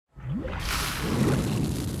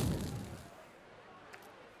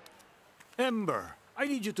Ember, I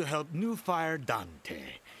need you to help new fire Dante.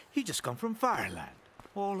 He just come from Fireland,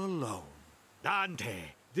 all alone.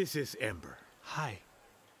 Dante, this is Ember. Hi.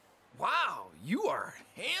 Wow, you are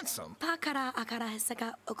handsome.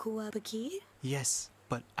 Yes,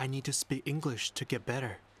 but I need to speak English to get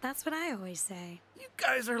better. That's what I always say. You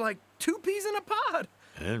guys are like two peas in a pod.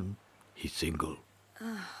 And he's single.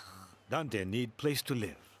 Dante need place to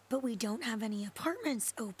live. But we don't have any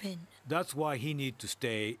apartments open. That's why he need to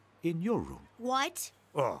stay in your room. What?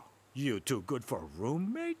 Oh, you too good for a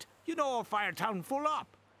roommate? You know Firetown full up.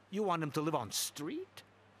 You want him to live on street?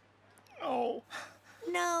 Oh.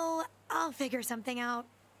 No, I'll figure something out.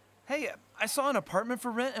 Hey, I saw an apartment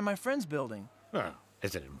for rent in my friend's building.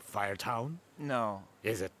 Is it in Firetown? No.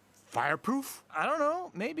 Is it fireproof? I don't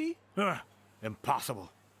know, maybe.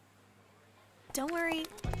 Impossible. Don't worry,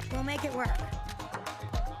 we'll make it work.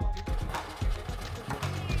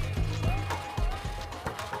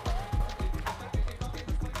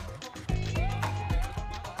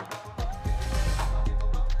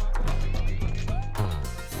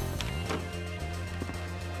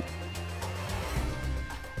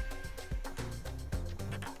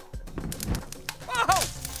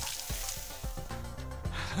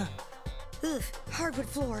 Ugh, hardwood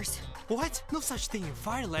floors. What? No such thing in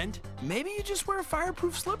Fireland. Maybe you just wear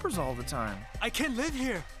fireproof slippers all the time. I can't live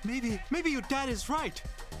here. Maybe your dad is right.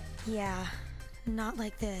 Yeah, not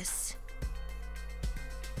like this.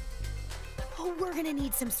 Oh, we're gonna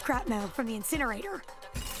need some scrap metal from the incinerator.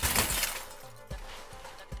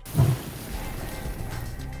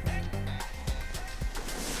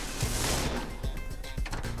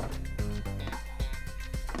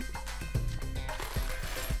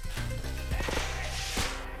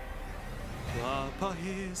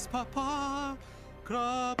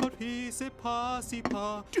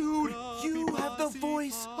 Dude, you have the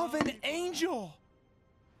voice of an angel.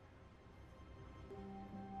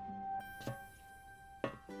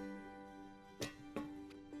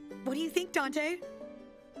 What do you think, Dante?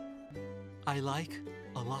 I like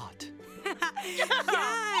a lot. Yes!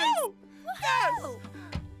 Yes!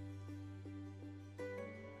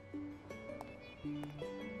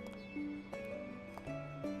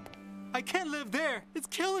 I can't live there. It's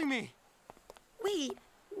killing me. Wait,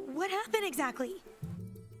 what happened exactly?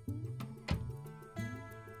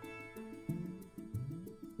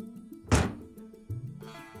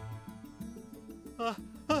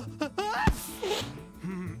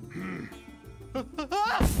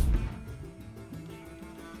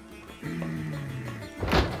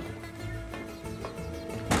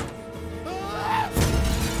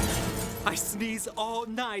 I sneeze all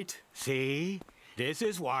night. See? This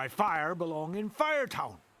is why fire belong in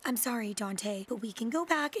Firetown. I'm sorry, Dante, but we can go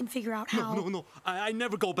back and figure out how... No. I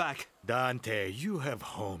never go back. Dante, you have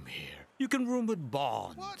home here. You can room with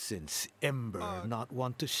Bond, since Ember not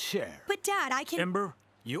want to share. But Dad, I can... Ember,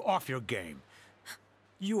 you off your game.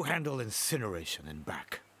 You handle incineration and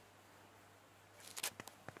back.